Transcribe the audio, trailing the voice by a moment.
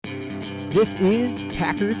This is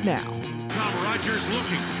Packers Now. Now Rodgers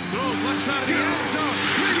looking, throws left side of the end zone.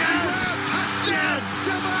 Yes! Touchdown!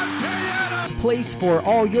 Davante Adams! Place for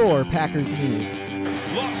all your Packers news.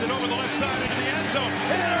 Lofts it over the left side into the end zone.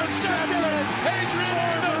 Intercepted! Adrian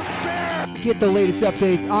Amos! Get the latest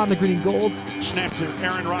updates on the green and gold. Snap to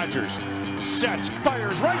Aaron Rodgers. Sets,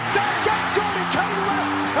 fires, right side. Got Jordan Kelly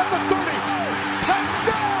left at the 30.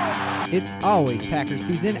 Touchdown! It's always Packers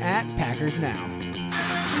season at Packers Now.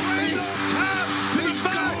 To the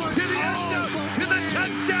 5, to the end zone, to the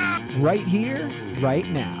touchdown! Right here, right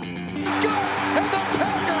now. Let's go! And the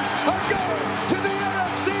Packers are going to the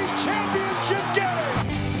NFC Championship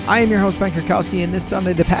game! I am your host, Ben Kirkowski, and this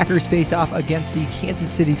Sunday the Packers face off against the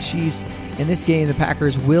Kansas City Chiefs. In this game, the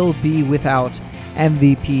Packers will be without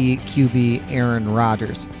MVP QB Aaron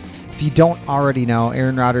Rodgers. If you don't already know,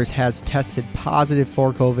 Aaron Rodgers has tested positive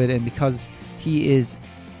for COVID, and because he is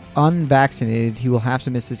unvaccinated, he will have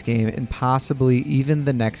to miss this game and possibly even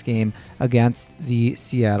the next game against the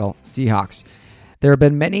Seattle Seahawks. There have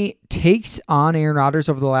been many takes on Aaron Rodgers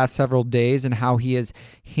over the last several days and how he has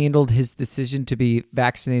handled his decision to be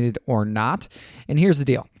vaccinated or not. And here's the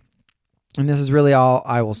deal. And this is really all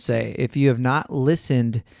I will say. If you have not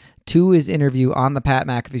listened to his interview on the Pat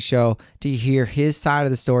McAfee Show to hear his side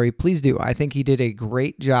of the story, please do. I think he did a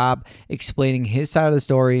great job explaining his side of the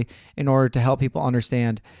story in order to help people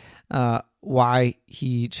understand why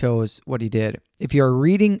he chose what he did. If you're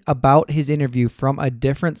reading about his interview from a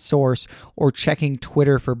different source or checking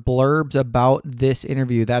Twitter for blurbs about this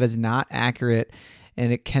interview, that is not accurate,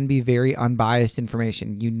 and it can be very unbiased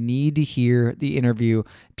information. You need to hear the interview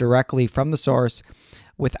directly from the source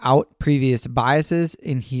without previous biases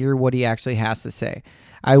and hear what he actually has to say.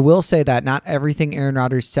 I will say that not everything Aaron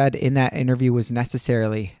Rodgers said in that interview was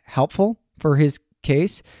necessarily helpful for his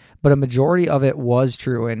case, but a majority of it was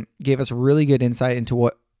true and gave us really good insight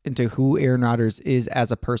into who Aaron Rodgers is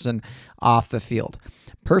as a person off the field.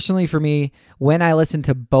 Personally, for me, when I listened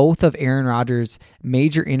to both of Aaron Rodgers'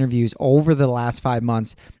 major interviews over the last 5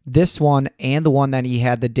 months, this one and the one that he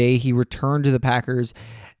had the day he returned to the Packers,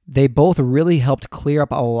 they both really helped clear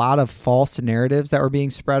up a lot of false narratives that were being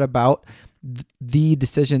spread about the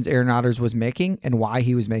decisions Aaron Rodgers was making and why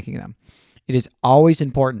he was making them. It is always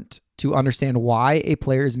important to understand why a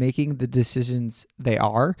player is making the decisions they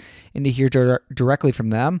are and to hear directly from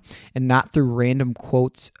them and not through random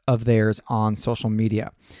quotes of theirs on social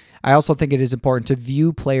media. I also think it is important to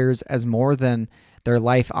view players as more than their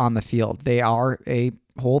life on the field. They are a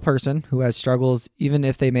whole person who has struggles even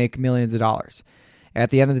if they make millions of dollars. At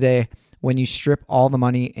the end of the day, when you strip all the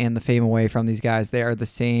money and the fame away from these guys, they are the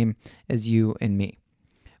same as you and me.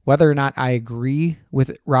 Whether or not I agree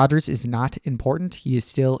with Rodgers is not important. He is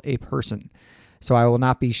still a person. So I will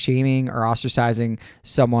not be shaming or ostracizing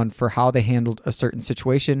someone for how they handled a certain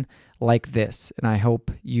situation like this. And I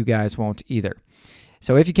hope you guys won't either.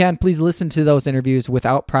 So if you can, please listen to those interviews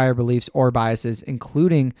without prior beliefs or biases,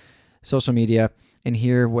 including social media, and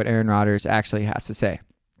hear what Aaron Rodgers actually has to say.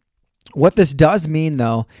 What this does mean,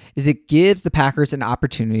 though, is it gives the Packers an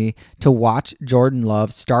opportunity to watch Jordan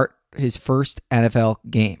Love start his first NFL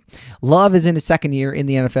game. Love is in his second year in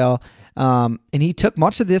the NFL, and he took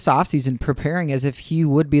much of this offseason preparing as if he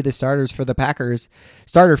would be the starter for the Packers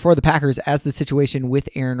as the situation with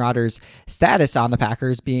Aaron Rodgers' status on the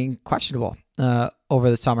Packers being questionable over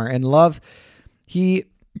the summer. And Love, he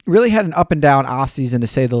really had an up and down offseason to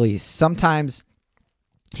say the least. Sometimes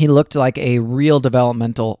he looked like a real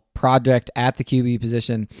developmental project at the QB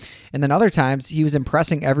position. And then other times he was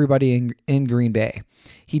impressing everybody in Green Bay.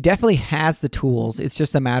 He definitely has the tools. It's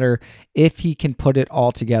just a matter if he can put it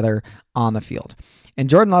all together on the field. And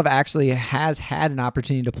Jordan Love actually has had an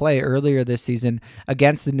opportunity to play earlier this season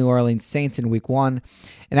against the New Orleans Saints in Week 1.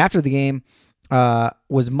 And after the game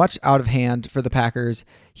was much out of hand for the Packers,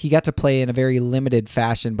 he got to play in a very limited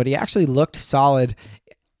fashion, but he actually looked solid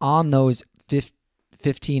on those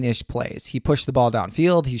 15-ish plays. He pushed the ball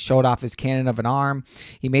downfield. He showed off his cannon of an arm.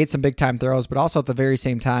 He made some big-time throws, but also at the very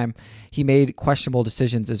same time, he made questionable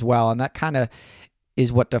decisions as well. And that kind of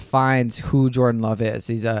is what defines who Jordan Love is.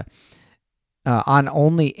 He's on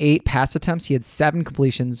only 8 pass attempts, he had 7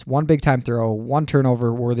 completions, 1 big-time throw, 1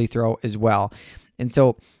 turnover-worthy throw as well. And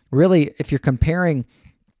so really, if you're comparing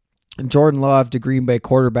Jordan Love to Green Bay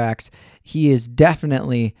quarterbacks, he is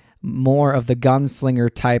definitely more of the gunslinger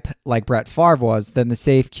type like Brett Favre was than the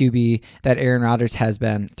safe QB that Aaron Rodgers has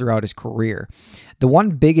been throughout his career. The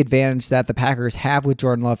one big advantage that the Packers have with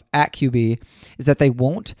Jordan Love at QB is that they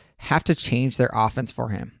won't have to change their offense for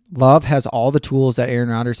him. Love has all the tools that Aaron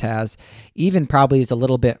Rodgers has, even probably is a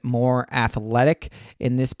little bit more athletic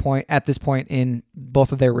at this point in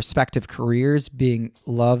both of their respective careers,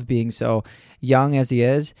 Love being so young as he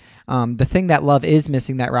is. The thing that Love is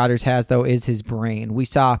missing that Rodgers has, though, is his brain. We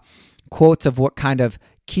saw quotes of what kind of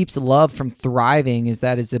keeps Love from thriving is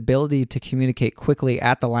that his ability to communicate quickly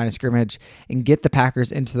at the line of scrimmage and get the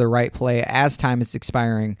Packers into the right play as time is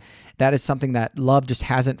expiring. That is something that Love just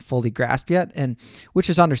hasn't fully grasped yet, and which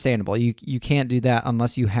is understandable. You can't do that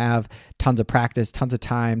unless you have tons of practice, tons of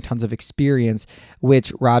time, tons of experience,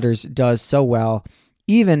 which Rodgers does so well,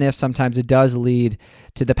 even if sometimes it does lead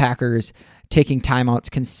to the Packers taking timeouts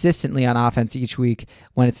consistently on offense each week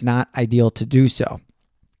when it's not ideal to do so.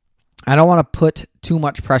 I don't want to put too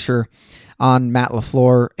much pressure on Matt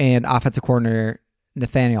LaFleur and offensive coordinator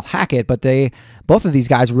Nathaniel Hackett, but both of these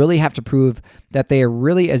guys really have to prove that they are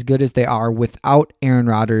really as good as they are without Aaron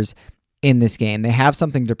Rodgers in this game. They have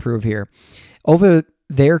something to prove here. Over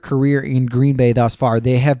their career in Green Bay thus far,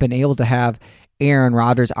 they have been able to have Aaron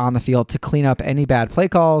Rodgers on the field to clean up any bad play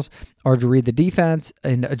calls or to read the defense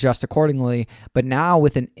and adjust accordingly. But now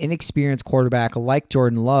with an inexperienced quarterback like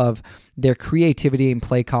Jordan Love, their creativity and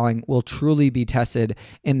play calling will truly be tested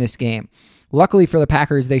in this game. Luckily for the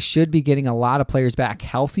Packers, they should be getting a lot of players back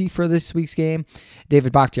healthy for this week's game.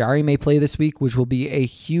 David Bakhtiari may play this week, which will be a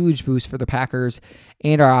huge boost for the Packers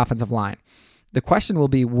and our offensive line. The question will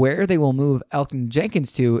be where they will move Elgton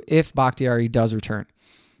Jenkins to if Bakhtiari does return.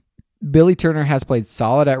 Billy Turner has played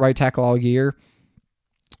solid at right tackle all year.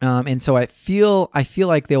 And so I feel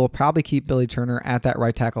like they will probably keep Billy Turner at that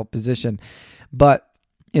right tackle position. But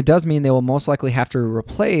it does mean they will most likely have to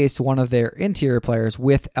replace one of their interior players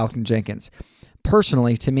with Elgton Jenkins.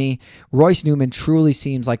 Personally, to me, Royce Newman truly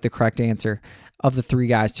seems like the correct answer of the three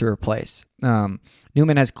guys to replace.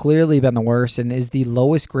 Newman has clearly been the worst and is the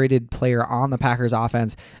lowest graded player on the Packers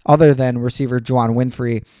offense other than receiver Juwan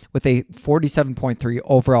Winfrey with a 47.3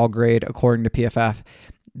 overall grade according to PFF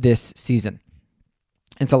this season.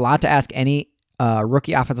 It's a lot to ask any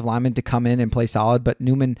rookie offensive lineman to come in and play solid, but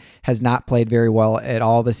Newman has not played very well at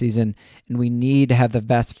all this season, and we need to have the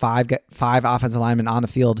best five offensive linemen on the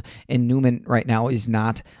field, and Newman right now is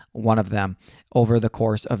not one of them over the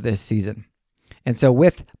course of this season. And so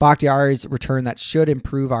with Bakhtiari's return, that should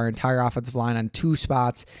improve our entire offensive line on two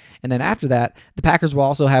spots. And then after that, the Packers will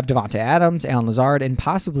also have Devontae Adams, Allen Lazard, and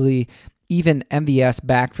possibly even MVS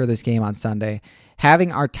back for this game on Sunday.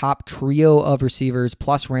 Having our top trio of receivers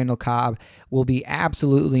plus Randall Cobb will be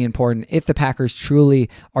absolutely important if the Packers truly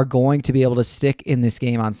are going to be able to stick in this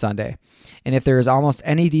game on Sunday. And if there is almost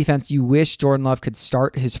any defense you wish Jordan Love could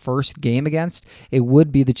start his first game against, it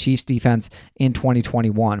would be the Chiefs defense in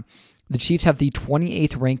 2021. The Chiefs have the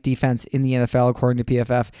 28th ranked defense in the NFL according to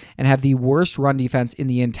PFF and have the worst run defense in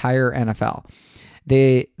the entire NFL.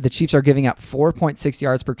 The Chiefs are giving up 4.6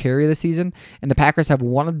 yards per carry this season, and the Packers have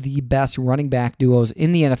one of the best running back duos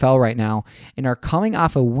in the NFL right now and are coming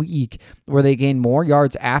off a week where they gained more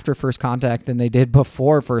yards after first contact than they did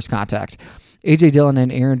before first contact. A.J. Dillon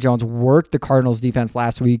and Aaron Jones worked the Cardinals defense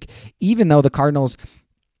last week, even though the Cardinals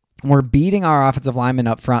were beating our offensive linemen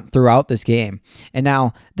up front throughout this game. And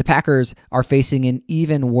now the Packers are facing an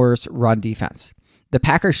even worse run defense. The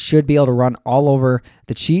Packers should be able to run all over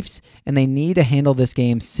the Chiefs, and they need to handle this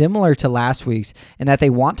game similar to last week's in that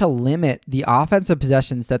they want to limit the offensive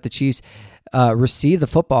possessions that the Chiefs receive the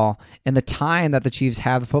football and the time that the Chiefs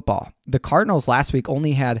have the football. The Cardinals last week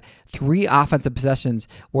only had 3 offensive possessions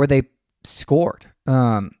where they scored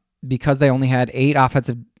because they only had 8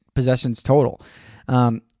 offensive possessions total.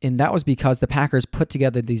 And that was because the Packers put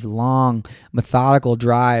together these long, methodical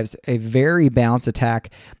drives, a very balanced attack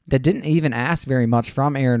that didn't even ask very much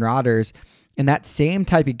from Aaron Rodgers. And that same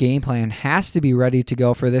type of game plan has to be ready to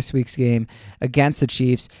go for this week's game against the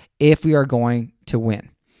Chiefs if we are going to win.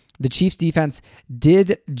 The Chiefs defense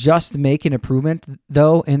did just make an improvement,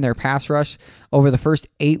 though, in their pass rush. Over the first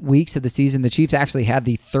 8 weeks of the season, the Chiefs actually had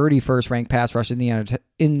the 31st ranked pass rush in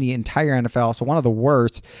the entire NFL, so one of the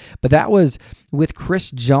worst. But that was with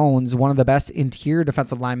Chris Jones, one of the best interior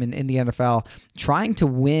defensive linemen in the NFL, trying to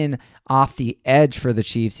win off the edge for the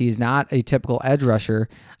Chiefs. He is not a typical edge rusher.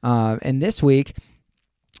 And this week,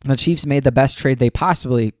 the Chiefs made the best trade they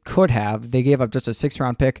possibly could have. They gave up just a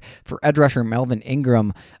 6th-round pick for edge rusher Melvin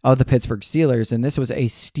Ingram of the Pittsburgh Steelers, and this was a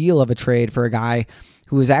steal of a trade for a guy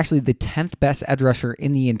who was actually the 10th best edge rusher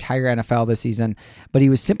in the entire NFL this season, but he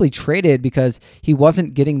was simply traded because he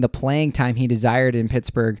wasn't getting the playing time he desired in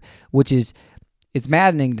Pittsburgh, which is it's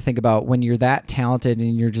maddening to think about when you're that talented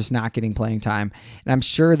and you're just not getting playing time. And I'm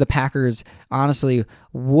sure the Packers honestly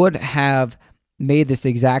would have made this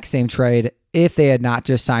exact same trade if they had not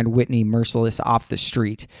just signed Whitney Mercilus off the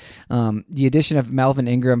street. The addition of Melvin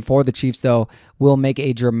Ingram for the Chiefs, though, will make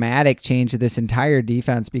a dramatic change to this entire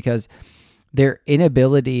defense because their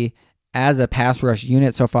inability as a pass rush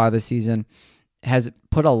unit so far this season has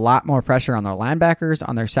put a lot more pressure on their linebackers,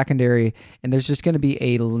 on their secondary, and there's just going to be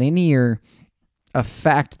a linear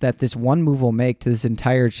effect that this one move will make to this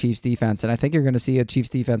entire Chiefs defense. And I think you're going to see a Chiefs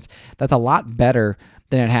defense that's a lot better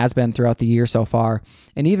than it has been throughout the year so far.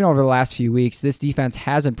 And even over the last few weeks, this defense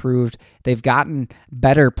has improved. They've gotten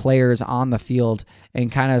better players on the field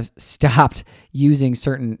and kind of stopped using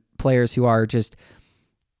certain players who are just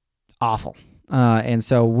awful. And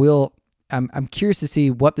so I'm curious to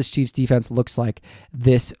see what this Chiefs defense looks like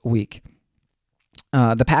this week.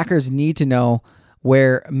 The Packers need to know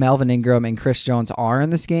where Melvin Ingram and Chris Jones are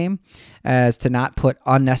in this game as to not put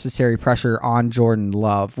unnecessary pressure on Jordan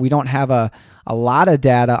Love. We don't have a lot of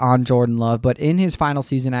data on Jordan Love, but in his final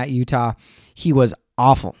season at Utah, he was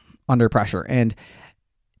awful under pressure. And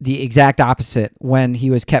the exact opposite when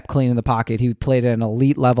he was kept clean in the pocket. He played at an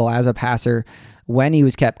elite level as a passer when he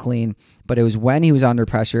was kept clean, but it was when he was under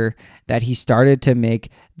pressure that he started to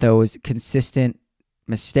make those consistent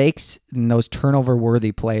mistakes and those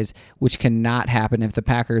turnover-worthy plays, which cannot happen if the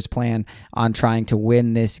Packers plan on trying to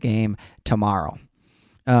win this game tomorrow.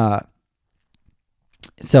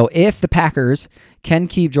 So if the Packers can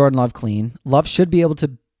keep Jordan Love clean, Love should be able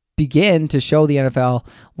to begin to show the NFL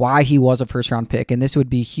why he was a first-round pick, and this would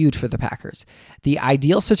be huge for the Packers. The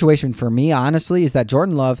ideal situation for me, honestly, is that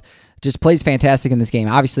Jordan Love just plays fantastic in this game.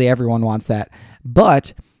 Obviously, everyone wants that,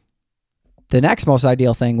 but the next most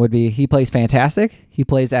ideal thing would be he plays fantastic. He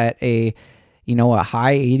plays at a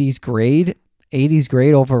high 80s grade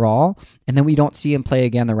overall, and then we don't see him play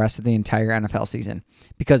again the rest of the entire NFL season.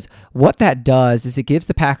 Because what that does is it gives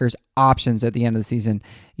the Packers options at the end of the season.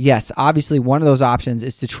 Yes, obviously one of those options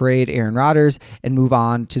is to trade Aaron Rodgers and move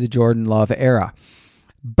on to the Jordan Love era.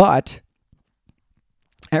 But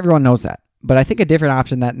everyone knows that. But I think a different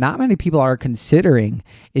option that not many people are considering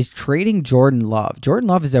is trading Jordan Love. Jordan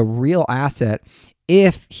Love is a real asset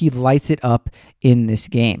if he lights it up in this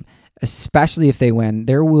game, especially if they win.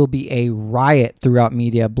 There will be a riot throughout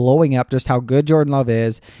media blowing up just how good Jordan Love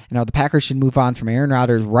is and how the Packers should move on from Aaron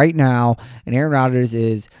Rodgers right now. And Aaron Rodgers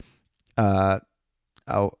is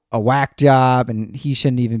a whack job, and he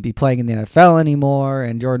shouldn't even be playing in the NFL anymore,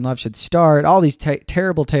 and Jordan Love should start. All these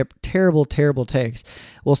terrible takes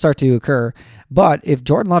will start to occur. But if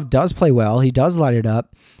Jordan Love does play well, he does light it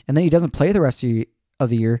up, and then he doesn't play the rest of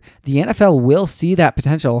the year, the NFL will see that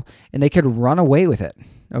potential, and they could run away with it,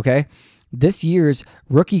 okay? This year's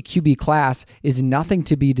rookie QB class is nothing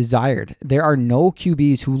to be desired. There are no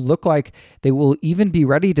QBs who look like they will even be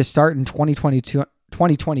ready to start in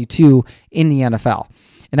 2022 in the NFL.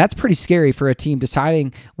 And that's pretty scary for a team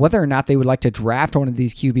deciding whether or not they would like to draft one of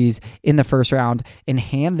these QBs in the first round and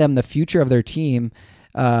hand them the future of their team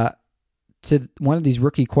to one of these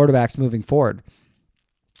rookie quarterbacks moving forward.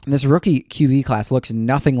 And this rookie QB class looks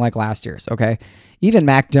nothing like last year's, okay? Even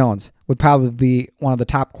Mac Jones would probably be one of the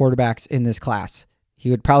top quarterbacks in this class. He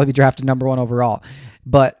would probably be drafted number 1 overall.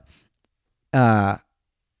 But, and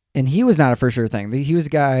he was not a for sure thing. He was a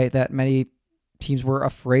guy that many teams were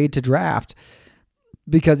afraid to draft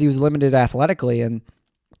because he was limited athletically.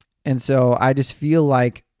 And so I just feel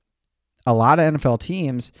like a lot of NFL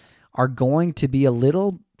teams are going to be a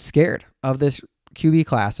little scared of this QB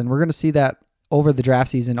class. And we're going to see that over the draft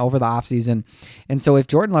season, over the offseason. And so if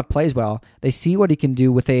Jordan Love plays well, they see what he can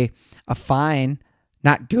do with a fine,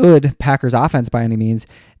 not good Packers offense by any means.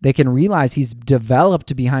 They can realize he's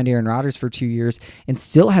developed behind Aaron Rodgers for 2 years and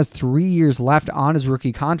still has 3 years left on his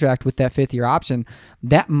rookie contract with that 5th-year option.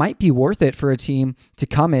 That might be worth it for a team to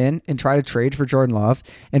come in and try to trade for Jordan Love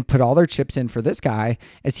and put all their chips in for this guy,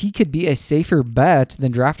 as he could be a safer bet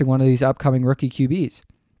than drafting one of these upcoming rookie QBs.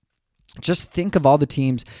 Just think of all the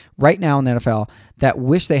teams right now in the NFL that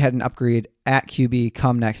wish they had an upgrade at QB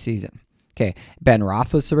come next season. Okay, Ben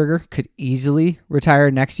Roethlisberger could easily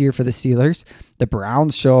retire next year for the Steelers. The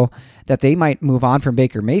Browns show that they might move on from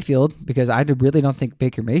Baker Mayfield because I really don't think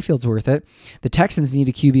Baker Mayfield's worth it. The Texans need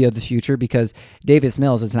a QB of the future because Davis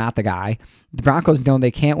Mills is not the guy. The Broncos know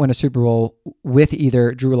they can't win a Super Bowl with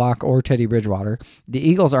either Drew Lock or Teddy Bridgewater. The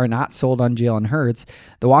Eagles are not sold on Jalen Hurts.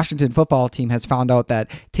 The Washington football team has found out that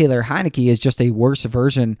Taylor Heineke is just a worse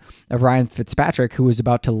version of Ryan Fitzpatrick, who is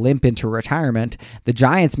about to limp into retirement. The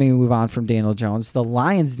Giants may move on from Daniel Jones. The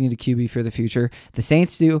Lions need a QB for the future. The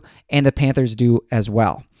Saints do, and the Panthers do as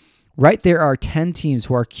well. Right there are 10 teams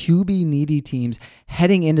who are QB-needy teams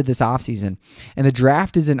heading into this offseason. And the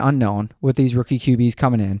draft is an unknown with these rookie QBs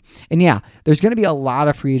coming in. And yeah, there's going to be a lot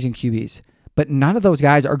of free agent QBs. but none of those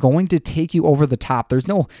guys are going to take you over the top. There's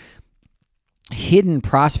no hidden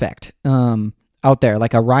prospect out there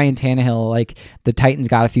like a Ryan Tannehill, like the Titans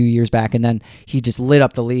got a few years back, and then he just lit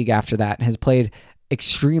up the league after that and has played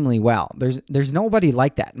extremely well. There's nobody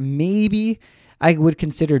like that. Maybe I would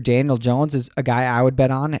consider Daniel Jones as a guy I would bet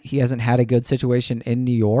on. He hasn't had a good situation in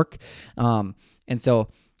New York.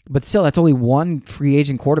 But still, that's only one free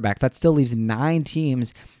agent quarterback. That still leaves 9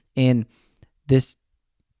 teams in this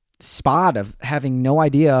spot of having no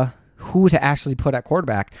idea who to actually put at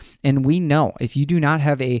quarterback. And we know if you do not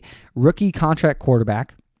have a rookie contract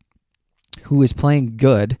quarterback who is playing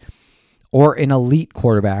good or an elite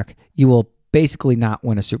quarterback, you will basically not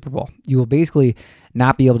win a Super Bowl. You will basically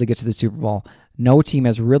not be able to get to the Super Bowl. No team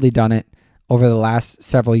has really done it over the last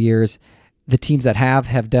several years. The teams that have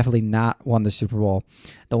definitely not won the Super Bowl.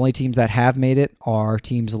 The only teams that have made it are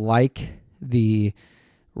teams like the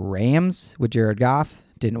Rams with Jared Goff,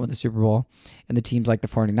 didn't win the Super Bowl, and the teams like the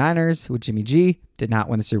 49ers with Jimmy G did not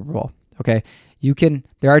win the Super Bowl. Okay,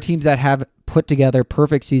 there are teams that have put together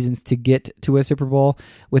perfect seasons to get to a Super Bowl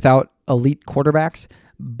without elite quarterbacks,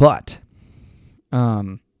 but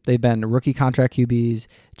they've been rookie contract QBs,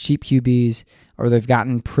 cheap QBs, or they've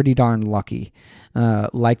gotten pretty darn lucky,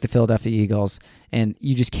 like the Philadelphia Eagles. And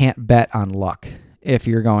you just can't bet on luck if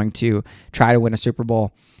you're going to try to win a Super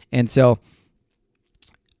Bowl. And so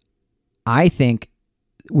I think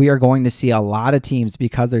we are going to see a lot of teams,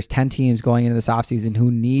 because there's 10 teams going into this offseason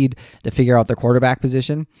who need to figure out their quarterback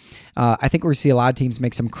position. I think we're going to see a lot of teams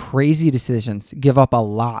make some crazy decisions, give up a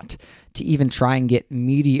lot to even try and get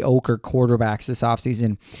mediocre quarterbacks this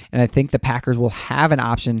offseason. And I think the Packers will have an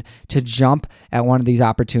option to jump at one of these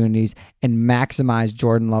opportunities and maximize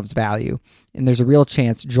Jordan Love's value. And there's a real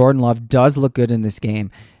chance Jordan Love does look good in this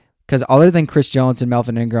game, because other than Chris Jones and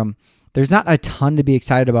Melvin Ingram, there's not a ton to be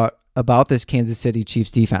excited about this Kansas City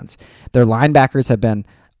Chiefs defense. Their linebackers have been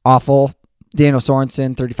awful. Daniel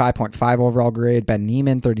Sorensen, 35.5 overall grade. Ben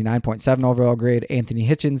Neiman, 39.7 overall grade. Anthony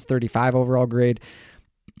Hitchens, 35 overall grade.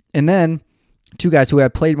 And then 2 guys who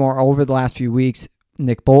have played more over the last few weeks,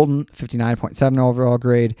 Nick Bolton, 59.7 overall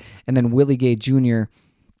grade. And then Willie Gay Jr.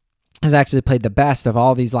 has actually played the best of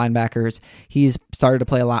all these linebackers. He's started to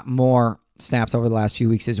play a lot more snaps over the last few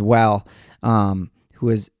weeks as well.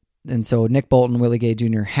 And so Nick Bolton, Willie Gay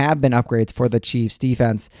Jr. have been upgrades for the Chiefs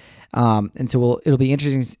defense. And so it'll be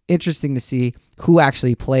interesting to see who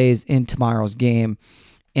actually plays in tomorrow's game.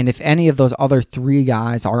 And if any of those other 3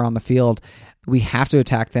 guys are on the field, we have to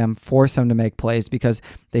attack them, force them to make plays, because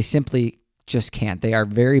they simply just can't. They are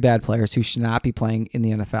very bad players who should not be playing in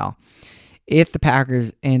the NFL. If the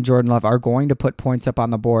Packers and Jordan Love are going to put points up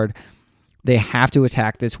on the board, they have to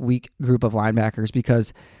attack this weak group of linebackers,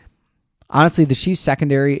 because honestly, the Chiefs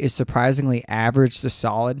secondary is surprisingly average to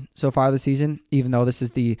solid so far this season, even though this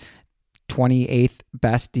is the 28th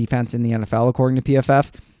best defense in the NFL, according to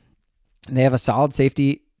PFF. And they have a solid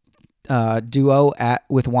safety duo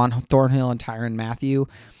with Juan Thornhill and Tyrann Mathieu.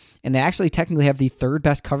 And they actually technically have the 3rd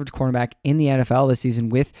best coverage cornerback in the NFL this season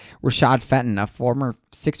with Rashad Fenton, a former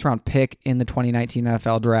 6th-round pick in the 2019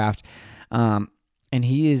 NFL draft. And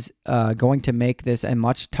he is going to make this a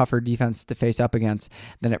much tougher defense to face up against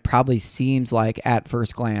than it probably seems like at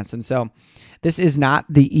first glance. And so this is not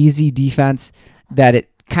the easy defense that it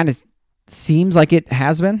kind of seems like it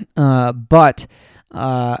has been.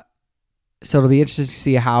 So it'll be interesting to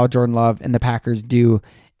see how Jordan Love and the Packers do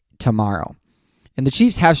tomorrow. And the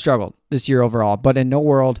Chiefs have struggled this year overall, but in no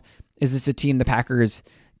world is this a team the Packers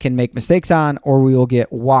can make mistakes on, or we will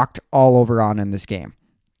get walked all over on in this game.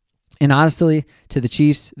 And honestly, to the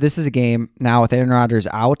Chiefs, this is a game now with Aaron Rodgers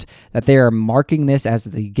out that they are marking this as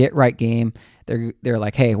the get-right game. They're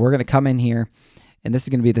like, hey, we're going to come in here, and this is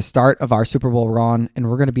going to be the start of our Super Bowl run, and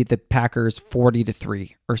we're going to beat the Packers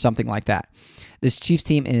 40-3 or something like that. This Chiefs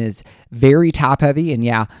team is very top-heavy, and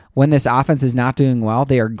yeah, when this offense is not doing well,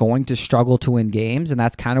 they are going to struggle to win games, and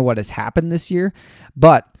that's kind of what has happened this year.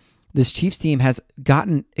 But this Chiefs team has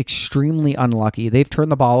gotten extremely unlucky. They've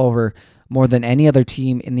turned the ball over more than any other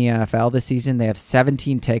team in the NFL this season. They have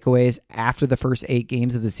 17 takeaways after the first 8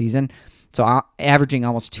 games of the season, so averaging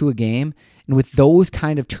almost 2 a game. And with those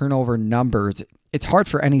kind of turnover numbers, it's hard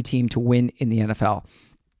for any team to win in the NFL.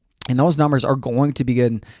 And those numbers are going to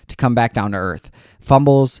begin to come back down to earth.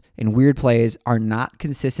 Fumbles and weird plays are not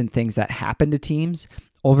consistent things that happen to teams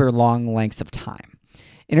over long lengths of time.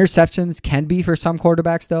 Interceptions can be for some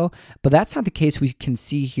quarterbacks, though, but that's not the case we can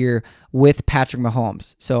see here with Patrick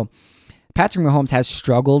Mahomes. So Patrick Mahomes has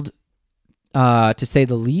struggled, to say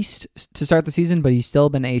the least, to start the season, but he's still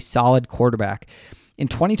been a solid quarterback. In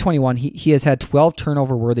 2021, he has had 12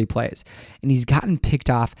 turnover-worthy plays, and he's gotten picked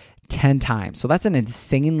off 10 times. So that's an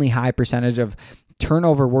insanely high percentage of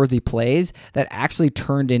turnover-worthy plays that actually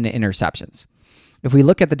turned into interceptions. If we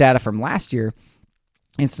look at the data from last year,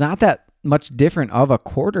 it's not that much different of a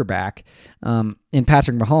quarterback in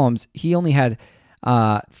Patrick Mahomes. He only had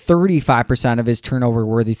 35% of his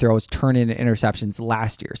turnover-worthy throws turn into interceptions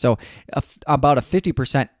last year. So about a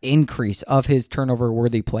 50% increase of his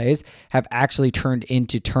turnover-worthy plays have actually turned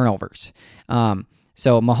into turnovers.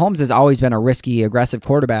 So Mahomes has always been a risky, aggressive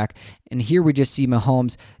quarterback, and here we just see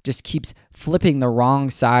Mahomes just keeps flipping the wrong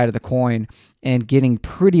side of the coin and getting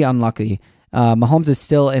pretty unlucky. Mahomes is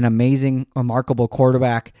still an amazing, remarkable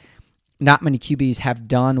quarterback. Not many QBs have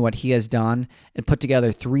done what he has done and put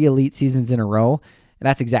together 3 elite seasons in a row. And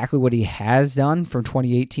that's exactly what he has done from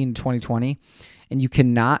 2018 to 2020. And you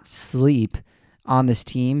cannot sleep on this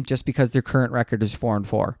team just because their current record is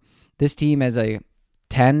 4-4. This team is a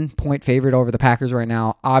 10-point favorite over the Packers right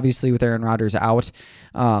now, obviously with Aaron Rodgers out.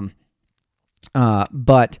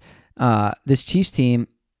 But this Chiefs team,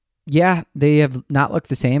 yeah, they have not looked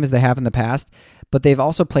the same as they have in the past, but they've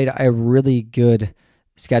also played a really good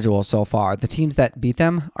schedule so far. The teams that beat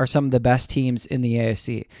them are some of the best teams in the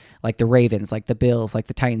AFC, like the Ravens, like the Bills, like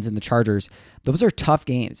the Titans and the Chargers. Those are tough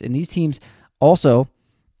games. And these teams also,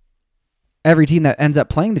 every team that ends up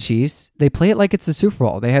playing the Chiefs, they play it like it's the Super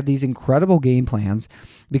Bowl. They have these incredible game plans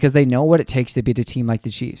because they know what it takes to beat a team like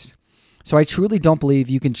the Chiefs. So I truly don't believe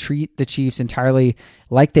you can treat the Chiefs entirely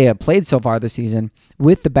like they have played so far this season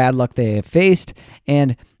with the bad luck they have faced.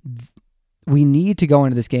 And we need to go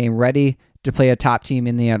into this game ready to play a top team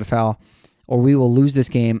in the NFL, or we will lose this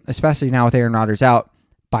game, especially now with Aaron Rodgers out,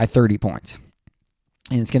 by 30 points.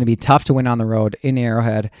 And it's going to be tough to win on the road in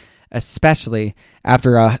Arrowhead, especially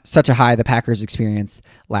after such a high the Packers experienced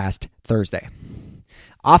last Thursday.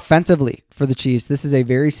 Offensively for the Chiefs, this is a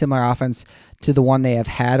very similar offense to the one they have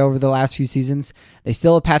had over the last few seasons. They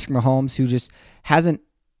still have Patrick Mahomes, who just hasn't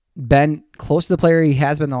been close to the player he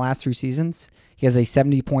has been the last 3 seasons. He has a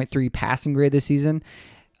 70.3 passing grade this season.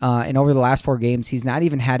 And over the last 4 games, he's not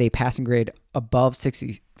even had a passing grade above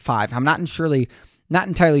 65. I'm not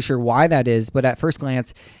entirely sure why that is, but at first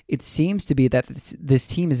glance, it seems to be that this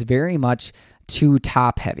team is very much too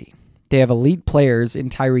top heavy. They have elite players in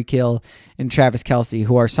Tyreek Hill and Travis Kelce,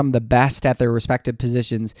 who are some of the best at their respective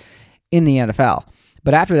positions in the NFL.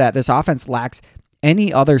 But after that, this offense lacks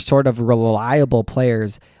any other sort of reliable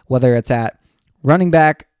players, whether it's at running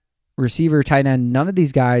back, receiver, tight end. None of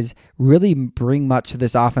these guys really bring much to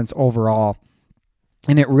this offense overall.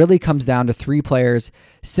 And it really comes down to 3 players,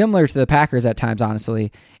 similar to the Packers at times,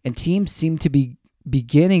 honestly. And teams seem to be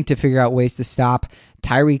beginning to figure out ways to stop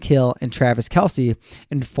Tyreek Hill and Travis Kelce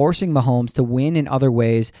and forcing Mahomes to win in other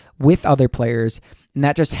ways with other players. And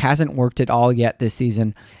that just hasn't worked at all yet this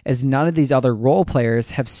season, as none of these other role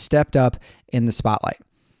players have stepped up in the spotlight.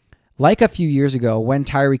 Like a few years ago when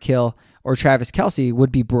Tyreek Hill or Travis Kelce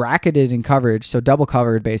would be bracketed in coverage, so double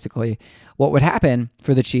covered basically, what would happen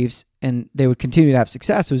for the Chiefs, and they would continue to have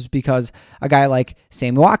success, was because a guy like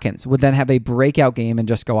Sammy Watkins would then have a breakout game and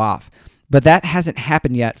just go off. But that hasn't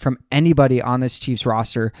happened yet from anybody on this Chiefs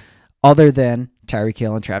roster other than Tyreek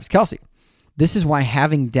Hill and Travis Kelce. This is why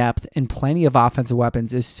having depth and plenty of offensive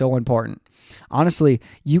weapons is so important. Honestly,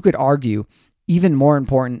 you could argue even more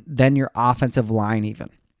important than your offensive line even.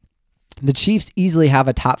 The Chiefs easily have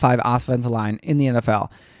a top 5 offensive line in the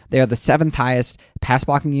NFL. They are the 7th highest pass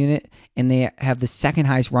blocking unit, and they have the 2nd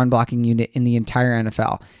highest run blocking unit in the entire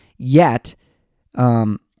NFL. Yet,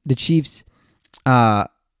 the Chiefs,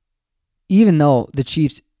 even though the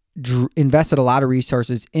Chiefs invested a lot of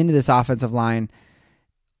resources into this offensive line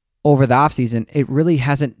over the offseason, it really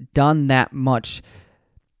hasn't done that much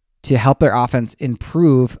to help their offense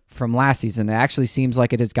improve from last season. It actually seems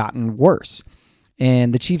like it has gotten worse.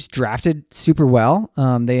 And the Chiefs drafted super well.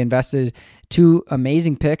 They invested 2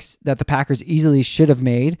 amazing picks that the Packers easily should have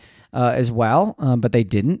made as well, but they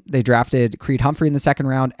didn't. They drafted Creed Humphrey in the 2nd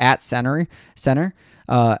round at center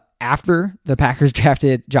after the Packers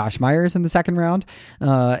drafted Josh Myers in the 2nd round.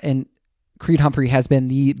 And Creed Humphrey has been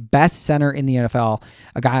the best center in the NFL,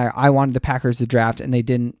 a guy I wanted the Packers to draft, and they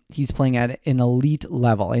didn't. He's playing at an elite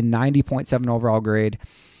level, a 90.7 overall grade.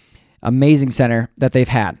 Amazing center that they've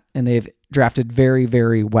had, and they've drafted very,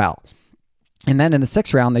 very well. And then in the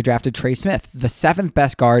 6th round, they drafted Trey Smith, the 7th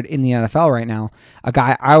best guard in the NFL right now, a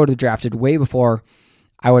guy I would have drafted way before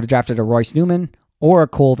I would have drafted a Royce Newman or a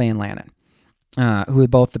Cole Van Lannon, who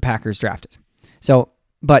both the Packers drafted. So,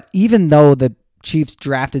 but even though the Chiefs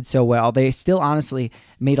drafted so well, they still honestly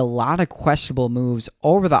made a lot of questionable moves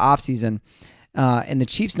over the offseason. And the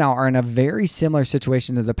Chiefs now are in a very similar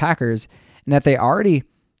situation to the Packers in that they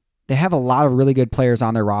have a lot of really good players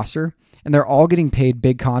on their roster, and they're all getting paid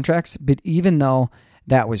big contracts. But even though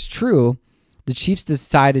that was true, the Chiefs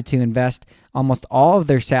decided to invest almost all of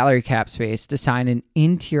their salary cap space to sign an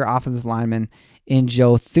interior offensive lineman in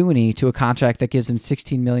Joe Thuney to a contract that gives him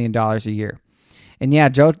 $16 million a year. And yeah,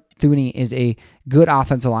 Joe Thuney is a good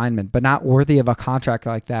offensive lineman, but not worthy of a contract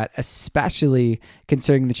like that, especially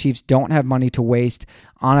considering the Chiefs don't have money to waste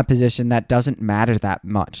on a position that doesn't matter that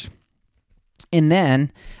much. And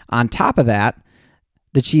then, on top of that,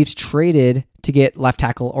 the Chiefs traded to get left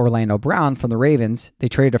tackle Orlando Brown from the Ravens. They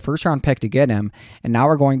traded a first-round pick to get him, and now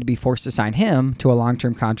we're going to be forced to sign him to a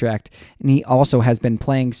long-term contract. And he also has been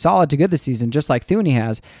playing solid to good this season, just like Thuney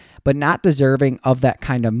has, but not deserving of that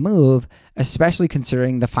kind of move, especially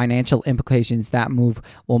considering the financial implications that move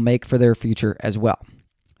will make for their future as well.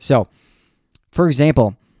 So, for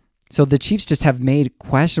example, the Chiefs just have made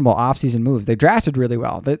questionable offseason moves. They drafted really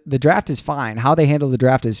well. The draft is fine. How they handle the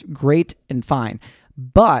draft is great and fine.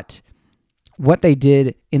 But what they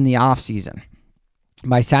did in the offseason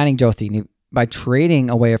by signing Joe Thuney, by trading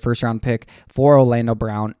away a first-round pick for Orlando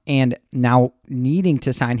Brown, and now needing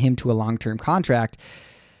to sign him to a long-term contract,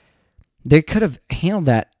 they could have handled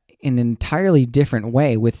that in an entirely different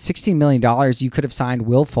way. With $16 million, you could have signed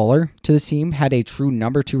Will Fuller to the team, had a true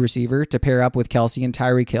number 2 receiver to pair up with Kelce and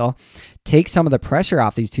Tyreek Hill, take some of the pressure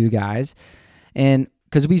off these two guys. And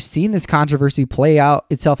because we've seen this controversy play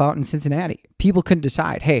itself out in Cincinnati. People couldn't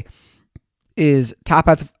decide, hey, is top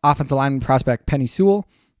offensive lineman prospect Penei Sewell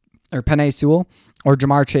or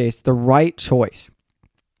Ja'Marr Chase the right choice?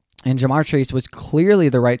 And Ja'Marr Chase was clearly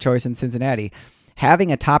the right choice in Cincinnati.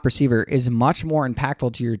 Having a top receiver is much more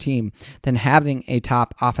impactful to your team than having a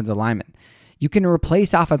top offensive lineman. You can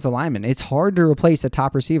replace offensive linemen. It's hard to replace a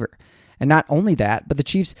top receiver. And not only that, but the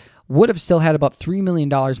Chiefs would have still had about $3 million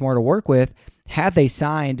more to work with had they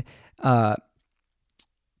signed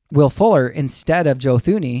Will Fuller instead of Joe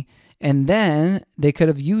Thuney. And then they could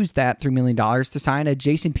have used that $3 million to sign a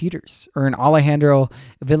Jason Peters or an Alejandro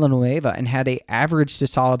Villanueva and had an average to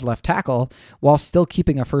solid left tackle while still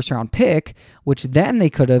keeping a first-round pick, which then they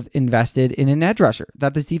could have invested in an edge rusher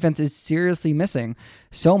that this defense is seriously missing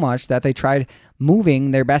so much that they tried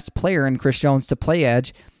moving their best player in Chris Jones to play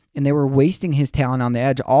edge, and they were wasting his talent on the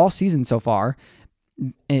edge all season so far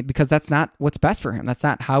because that's not what's best for him. That's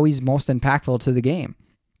not how he's most impactful to the game.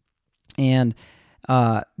 And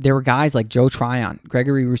there were guys like Joe Tryon,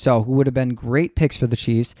 Gregory Rousseau, who would have been great picks for the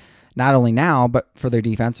Chiefs, not only now, but for their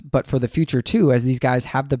defense, but for the future too, as these guys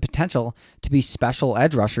have the potential to be special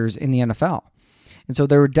edge rushers in the NFL. And so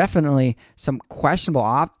there were definitely some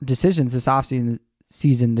questionable decisions this offseason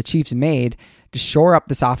the Chiefs made to shore up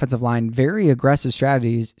this offensive line, very aggressive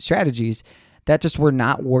strategies that just were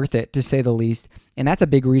not worth it, to say the least. And that's a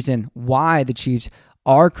big reason why the Chiefs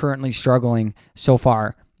are currently struggling so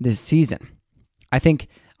far this season. I think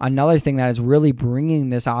another thing that is really bringing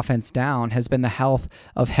this offense down has been the health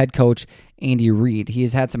of head coach Andy Reid. He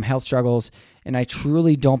has had some health struggles, and I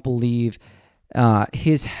truly don't believe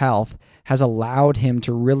his health has allowed him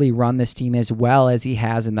to really run this team as well as he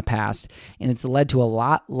has in the past. And it's led to a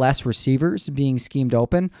lot less receivers being schemed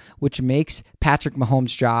open, which makes Patrick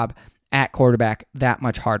Mahomes' job at quarterback that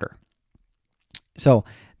much harder. So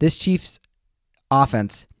this Chiefs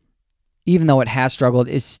offense, even though it has struggled,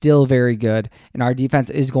 is still very good, and our defense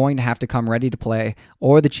is going to have to come ready to play,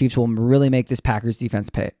 or the Chiefs will really make this Packers defense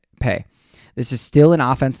pay. This is still an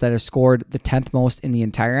offense that has scored the 10th most in the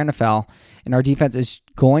entire NFL, and our defense is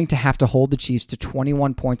going to have to hold the Chiefs to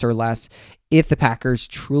 21 points or less if the Packers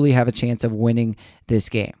truly have a chance of winning this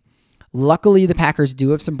game. Luckily, the Packers do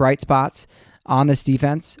have some bright spots on this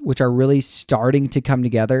defense, which are really starting to come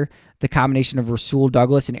together. The combination of Rasul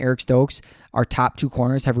Douglas and Eric Stokes, our top two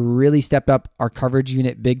corners, have really stepped up our coverage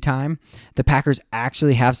unit big time. The Packers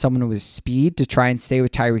actually have someone with speed to try and stay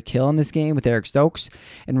with Tyreek Hill in this game with Eric Stokes,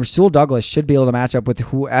 and Rasul Douglas should be able to match up with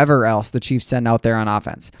whoever else the Chiefs send out there on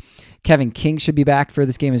offense. Kevin King should be back for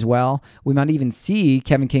this game as well. We might even see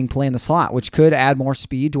Kevin King play in the slot, which could add more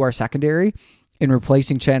speed to our secondary in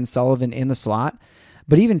replacing Chandon Sullivan in the slot.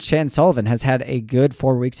 But even Chandon Sullivan has had a good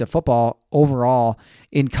 4 weeks of football overall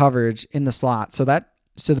in coverage in the slot. So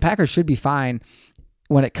the Packers should be fine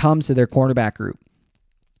when it comes to their cornerback group.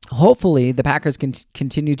 Hopefully, the Packers can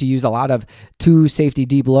continue to use a lot of two safety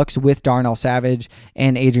deep looks with Darnell Savage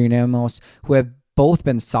and Adrian Amos, who have both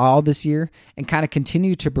been solid this year, and kind of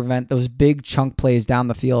continue to prevent those big chunk plays down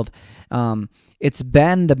the field. It's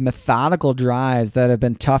been the methodical drives that have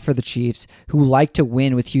been tough for the Chiefs, who like to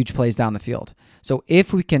win with huge plays down the field. So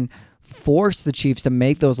if we can force the Chiefs to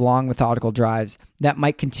make those long methodical drives, that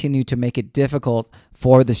might continue to make it difficult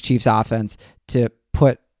for this Chiefs offense to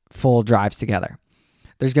put full drives together.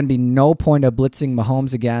 There's going to be no point of blitzing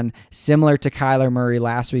Mahomes again, similar to Kyler Murray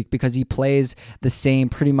last week, because he plays the same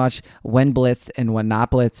pretty much when blitzed and when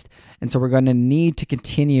not blitzed. And so we're going to need to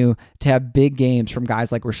continue to have big games from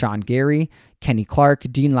guys like Rashawn Gary, Kenny Clark,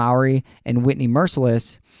 Dean Lowry, and Whitney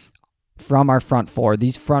Mercilus from our front four.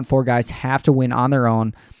 These front four guys have to win on their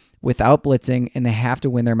own without blitzing, and they have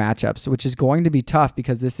to win their matchups, which is going to be tough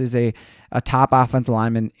because this is a top offensive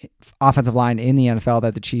line in the NFL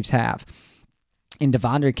that the Chiefs have. And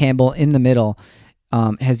Devondre Campbell in the middle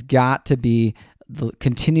has got to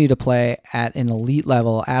continue to play at an elite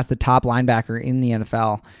level as the top linebacker in the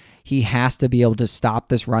NFL. He has to be able to stop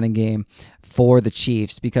this running game for the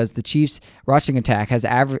Chiefs, because the Chiefs' rushing attack has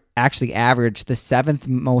actually averaged the 7th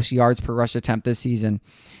most yards per rush attempt this season.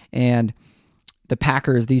 And the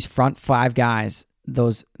Packers, these front 5 guys,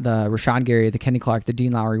 the Rashawn Gary, the Kenny Clark, the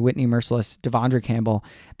Dean Lowry, Whitney Mercilus, Devondre Campbell,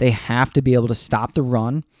 they have to be able to stop the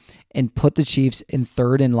run and put the Chiefs in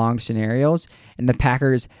 3rd and long scenarios. And the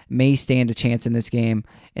Packers may stand a chance in this game.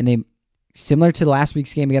 And they, similar to last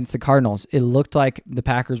week's game against the Cardinals, it looked like the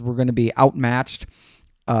Packers were going to be outmatched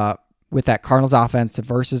with that Cardinals offense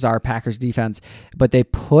versus our Packers defense. But they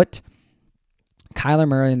put Kyler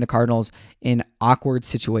Murray and the Cardinals in awkward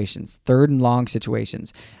situations, 3rd and long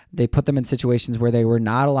situations. They put them in situations where they were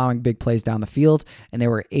not allowing big plays down the field, and they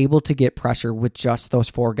were able to get pressure with just those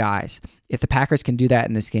 4 guys. If the Packers can do that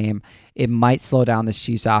in this game, it might slow down this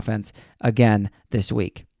Chiefs offense again this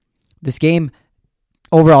week. This game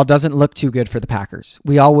overall doesn't look too good for the Packers.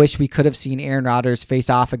 We all wish we could have seen Aaron Rodgers face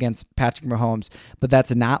off against Patrick Mahomes, but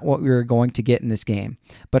that's not what we were going to get in this game.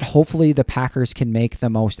 But hopefully the Packers can make the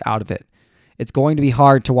most out of it. It's going to be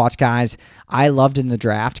hard to watch guys I loved in the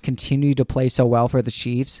draft continue to play so well for the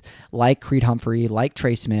Chiefs, like Creed Humphrey, like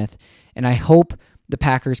Trey Smith, and I hope the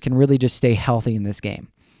Packers can really just stay healthy in this game.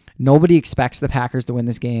 Nobody expects the Packers to win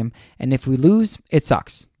this game, and if we lose, it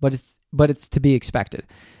sucks, but it's to be expected.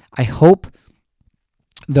 I hope,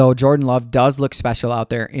 though, Jordan Love does look special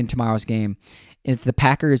out there in tomorrow's game. If the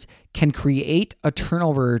Packers can create a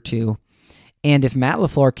turnover or two, and if Matt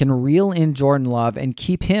LaFleur can reel in Jordan Love and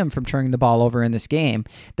keep him from turning the ball over in this game,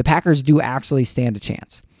 the Packers do actually stand a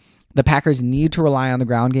chance. The Packers need to rely on the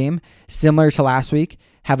ground game, similar to last week,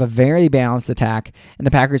 have a very balanced attack, and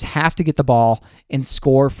the Packers have to get the ball and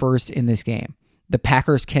score first in this game. The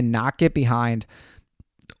Packers cannot get behind,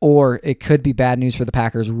 or it could be bad news for the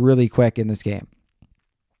Packers really quick in this game.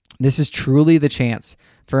 This is truly the chance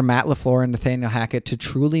for Matt LaFleur and Nathaniel Hackett to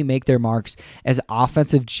truly make their marks as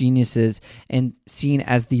offensive geniuses and seen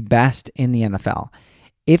as the best in the NFL.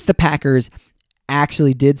 If the Packers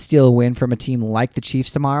actually did steal a win from a team like the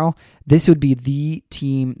Chiefs tomorrow, this would be the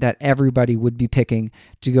team that everybody would be picking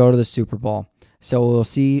to go to the Super Bowl. So we'll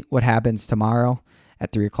see what happens tomorrow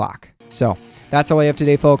at 3 o'clock. So that's all we have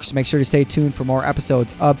today, folks. Make sure to stay tuned for more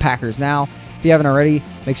episodes of Packers Now. If you haven't already,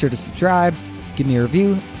 make sure to subscribe, give me a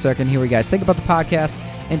review so I can hear what you guys think about the podcast,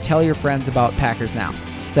 and tell your friends about Packers Now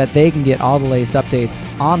so that they can get all the latest updates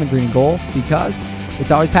on the green and gold, because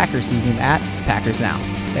it's always Packers season at Packers Now.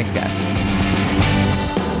 Thanks, guys.